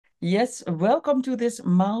Yes, welcome to this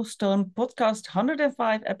milestone podcast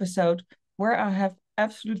 105 episode where I have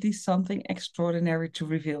absolutely something extraordinary to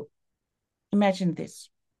reveal. Imagine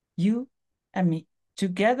this, you and me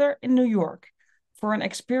together in New York for an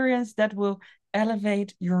experience that will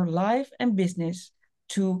elevate your life and business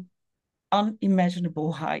to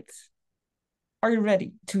unimaginable heights. Are you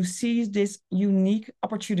ready to seize this unique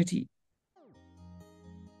opportunity?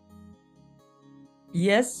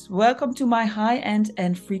 Yes, welcome to my high-end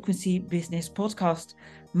and frequency business podcast.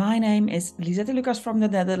 My name is Lisette Lucas from the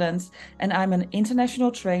Netherlands, and I'm an international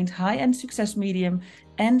trained high-end success medium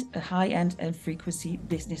and a high-end and frequency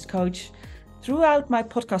business coach. Throughout my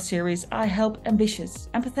podcast series, I help ambitious,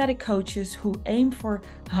 empathetic coaches who aim for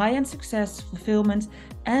high-end success, fulfillment,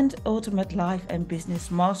 and ultimate life and business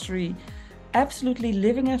mastery, absolutely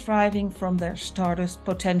living and thriving from their stardust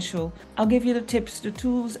potential. I'll give you the tips, the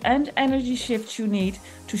tools, and energy shifts you need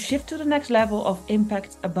to shift to the next level of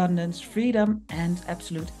impact, abundance, freedom, and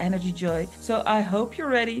absolute energy joy. So I hope you're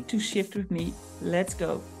ready to shift with me. Let's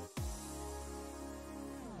go.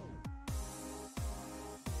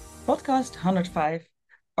 Podcast 105.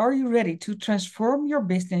 Are you ready to transform your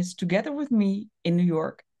business together with me in New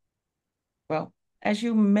York? Well, as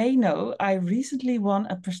you may know, I recently won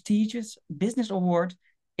a prestigious business award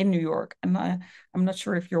in New York. And I'm not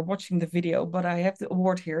sure if you're watching the video, but I have the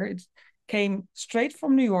award here. It came straight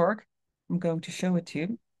from New York. I'm going to show it to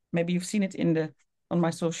you. Maybe you've seen it on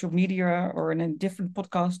my social media or in a different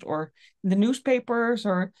podcast or in the newspapers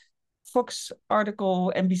or Fox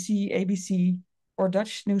article, NBC, ABC, or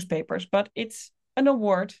Dutch newspapers. But it's an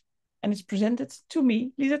award and it's presented to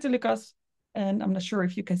me, Lisette Lucas, and I'm not sure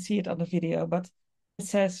if you can see it on the video, but it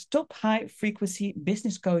says Top High Frequency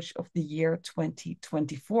Business Coach of the Year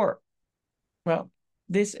 2024. Well,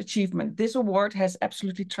 this achievement, this award has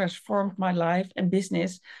absolutely transformed my life and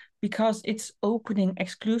business because it's opening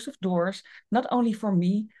exclusive doors, not only for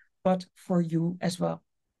me, but for you as well.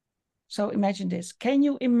 So imagine this. Can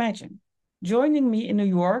you imagine joining me in New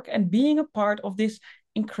York and being a part of this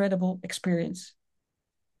incredible experience?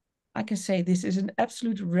 I can say this is an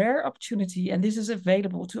absolute rare opportunity, and this is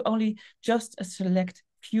available to only just a select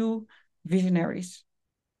few visionaries.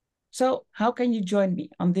 So, how can you join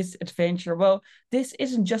me on this adventure? Well, this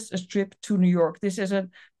isn't just a trip to New York. This is a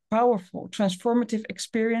powerful, transformative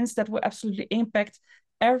experience that will absolutely impact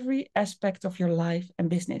every aspect of your life and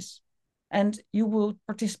business. And you will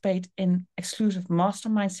participate in exclusive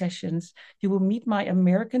mastermind sessions. You will meet my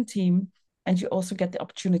American team, and you also get the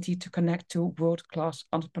opportunity to connect to world-class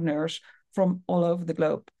entrepreneurs from all over the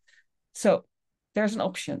globe. So there's an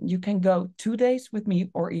option. You can go 2 days with me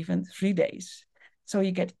or even 3 days. So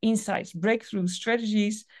you get insights, breakthroughs,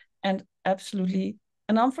 strategies, and absolutely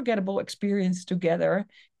an unforgettable experience together,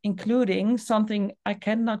 including something I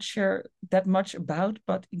cannot share that much about,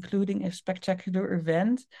 but including a spectacular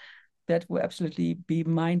event that will absolutely be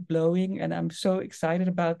mind-blowing. And I'm so excited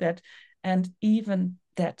about that. And even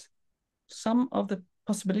that some of the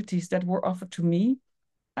possibilities that were offered to me,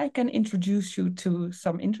 I can introduce you to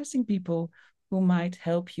some interesting people who might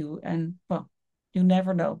help you. And well, you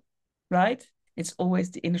never know, right? It's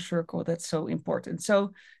always the inner circle that's so important.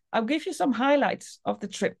 So I'll give you some highlights of the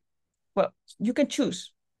trip. Well, you can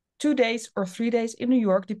choose 2 days or 3 days in New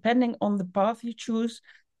York, depending on the path you choose.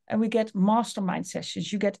 And we get mastermind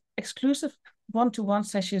sessions. You get exclusive one-to-one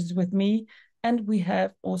sessions with me. And we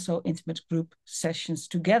have also intimate group sessions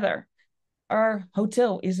together. Our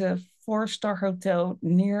hotel is a 4-star hotel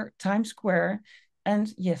near Times Square.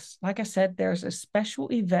 And yes, like I said, there's a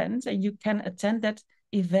special event and you can attend that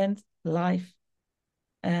event live.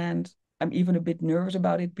 And I'm even a bit nervous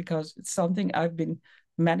about it because it's something I've been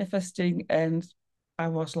manifesting and I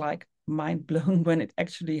was like mind blown when it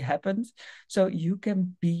actually happened. So you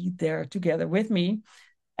can be there together with me.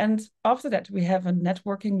 And after that, we have a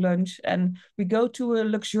networking lunch and we go to a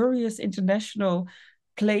luxurious international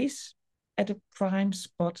place at a prime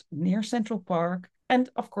spot near Central Park. And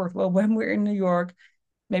of course, well, when we're in New York,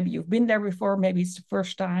 maybe you've been there before, maybe it's the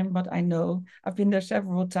first time, but I know I've been there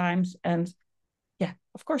several times. And yeah,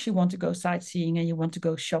 of course, you want to go sightseeing and you want to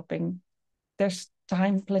go shopping. There's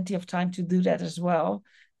time, plenty of time to do that as well.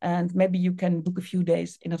 And maybe you can book a few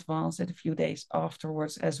days in advance and a few days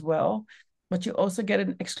afterwards as well. But you also get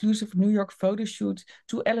an exclusive New York photo shoot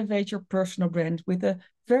to elevate your personal brand with a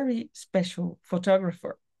very special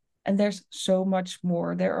photographer. And there's so much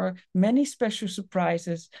more. There are many special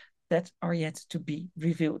surprises that are yet to be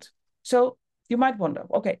revealed. So you might wonder,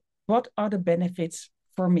 okay, what are the benefits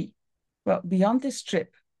for me? Well, beyond this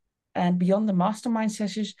trip and beyond the mastermind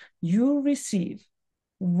sessions, you receive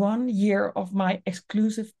 1 year of my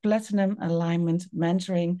exclusive platinum alignment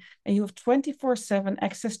mentoring, and you have 24/7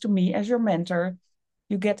 access to me as your mentor.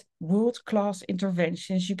 You get world-class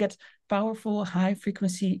interventions, you get powerful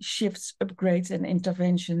high-frequency shifts, upgrades, and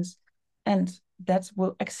interventions, and that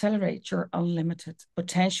will accelerate your unlimited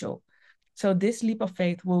potential. So this leap of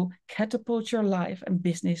faith will catapult your life and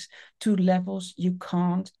business to levels you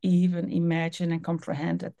can't even imagine and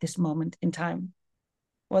comprehend at this moment in time.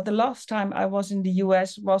 Well, the last time I was in the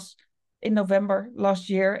US was in November last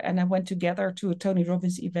year, and I went together to a Tony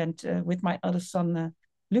Robbins event with my other son,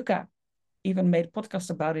 Luca. Even made a podcast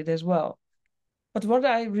about it as well. But what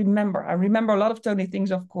I remember a lot of Tony things,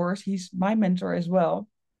 of course. He's my mentor as well.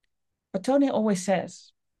 But Tony always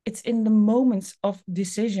says, it's in the moments of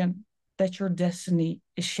decision that your destiny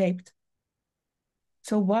is shaped.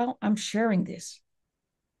 So while I'm sharing this,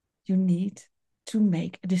 you need to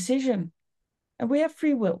make a decision. And we have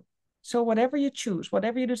free will. So whatever you choose,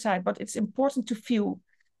 whatever you decide, but it's important to feel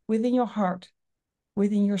within your heart,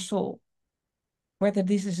 within your soul, whether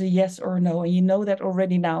this is a yes or a no. And you know that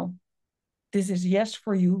already now. This is yes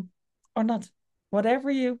for you or not. Whatever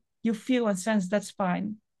you feel and sense, that's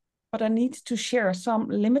fine. But I need to share some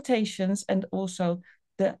limitations and also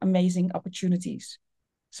the amazing opportunities.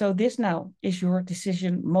 So this now is your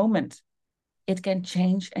decision moment. It can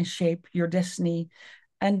change and shape your destiny.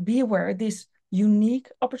 And be aware, this unique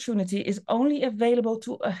opportunity is only available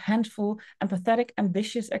to a handful empathetic,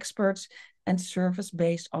 ambitious experts and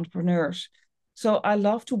service-based entrepreneurs. So I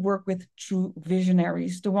love to work with true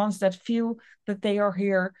visionaries, the ones that feel that they are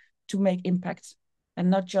here to make impact, and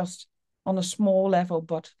not just on a small level,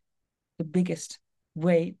 but the biggest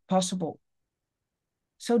way possible.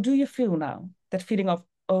 So do you feel now that feeling of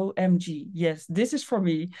OMG, yes, this is for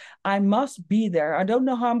me. I must be there. I don't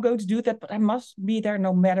know how I'm going to do that, but I must be there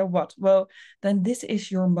no matter what. Well, then this is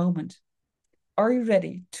your moment. Are you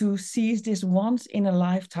ready to seize this once in a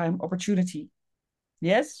lifetime opportunity?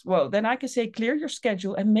 Yes? Well, then I can say clear your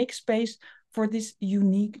schedule and make space for this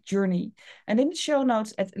unique journey. And in the show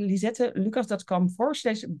notes at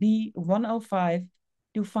lisettelucas.com/B105,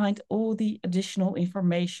 you'll find all the additional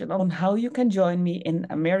information on how you can join me in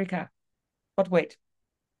America. But wait,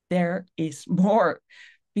 there is more,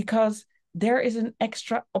 because there is an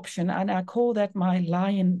extra option, and I call that my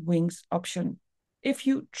Lion Wings option. If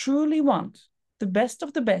you truly want the best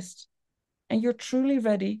of the best, and you're truly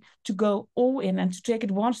ready to go all in and to take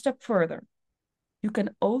it one step further, you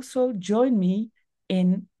can also join me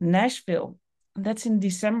in Nashville. And that's in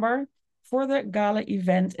December for the gala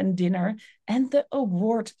event and dinner and the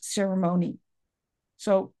award ceremony.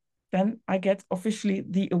 So then I get officially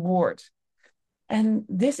the award. And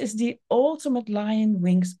this is the ultimate Lion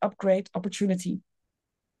Wings upgrade opportunity.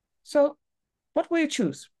 So what will you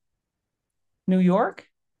choose? New York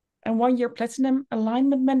and 1 year platinum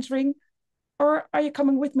alignment mentoring? Or are you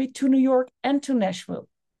coming with me to New York and to Nashville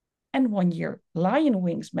and 1 year Lion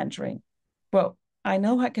Wings mentoring? Well, I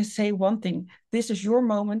know I can say one thing. This is your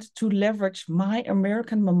moment to leverage my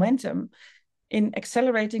American momentum in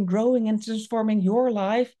accelerating, growing, and transforming your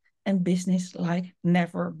life and business like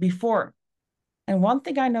never before. And one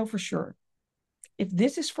thing I know for sure, if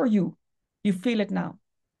this is for you, you feel it now.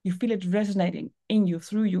 You feel it resonating in you,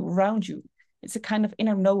 through you, around you. It's a kind of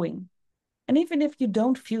inner knowing. And even if you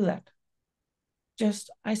don't feel that, just,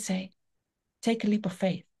 I say, take a leap of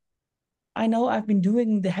faith. I know I've been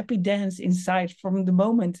doing the happy dance inside from the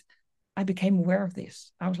moment I became aware of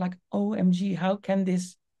this. I was like, OMG, how can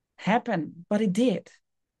this happen? But it did.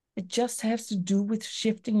 It just has to do with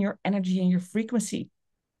shifting your energy and your frequency.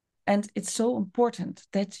 And it's so important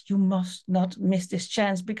that you must not miss this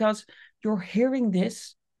chance, because you're hearing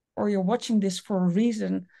this or you're watching this for a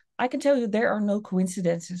reason. I can tell you there are no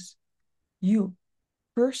coincidences. You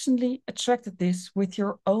personally attracted this with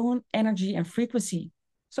your own energy and frequency.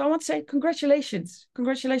 So I want to say congratulations.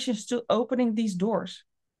 Congratulations to opening these doors.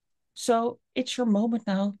 So it's your moment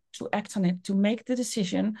now to act on it, to make the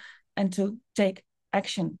decision and to take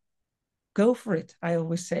action. Go for it, I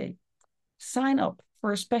always say. Sign up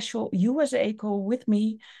for a special USA call with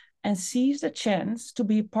me and seize the chance to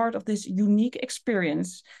be part of this unique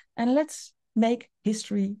experience. And let's make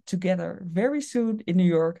history together very soon in New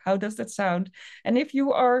York. How does that sound? And if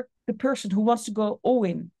you are the person who wants to go all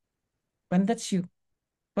in, when that's you,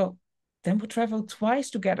 well, then we'll travel twice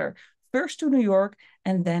together, first to New York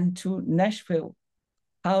and then to Nashville.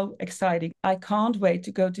 How exciting. I can't wait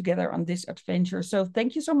to go together on this adventure. So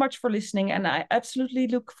thank you so much for listening. And I absolutely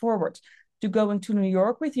look forward to going to New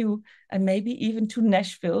York with you, and maybe even to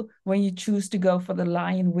Nashville when you choose to go for the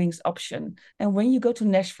Lion Wings option. And when you go to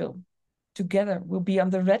Nashville, Together, we'll be on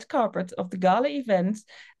the red carpet of the gala event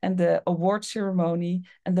and the award ceremony,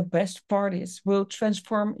 and the best parties will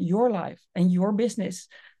transform your life and your business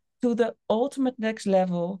to the ultimate next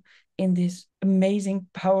level in this amazing,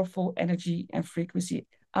 powerful energy and frequency.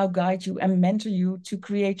 I'll guide you and mentor you to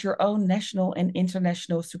create your own national and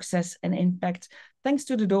international success and impact, thanks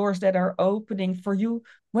to the doors that are opening for you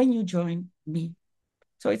when you join me.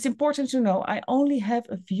 So it's important to know I only have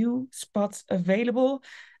a few spots available.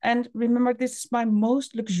 And remember, this is my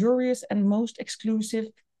most luxurious and most exclusive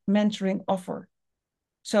mentoring offer.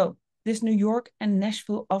 So this New York and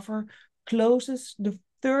Nashville offer closes the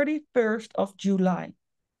 31st of July.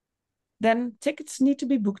 Then tickets need to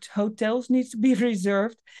be booked, hotels need to be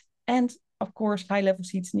reserved, and of course, high-level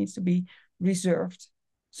seats needs to be reserved.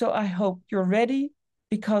 So I hope you're ready,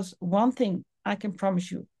 because one thing I can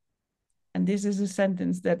promise you, and this is a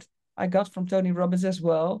sentence that I got from Tony Robbins as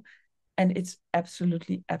well, and it's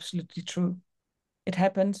absolutely, absolutely true. It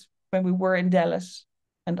happened when we were in Dallas,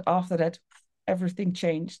 and after that, everything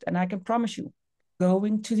changed. And I can promise you,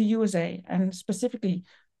 going to the USA and specifically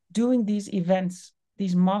doing these events,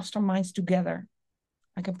 these masterminds together,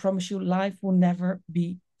 I can promise you life will never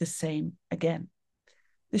be the same again.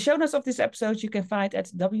 The show notes of this episode you can find at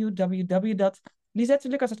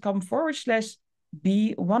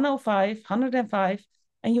www.lisettelucas.com/B105,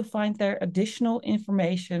 and you'll find there additional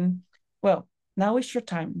information. Well, now is your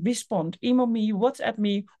time. Respond, email me, WhatsApp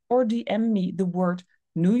me, or DM me the word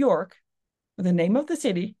New York, the name of the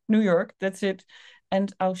city, New York, that's it.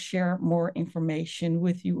 And I'll share more information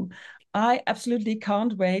with you. I absolutely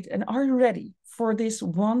can't wait. And are you ready for this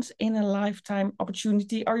once in a lifetime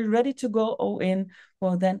opportunity? Are you ready to go all in?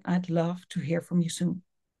 Well, then I'd love to hear from you soon.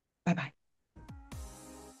 Bye-bye.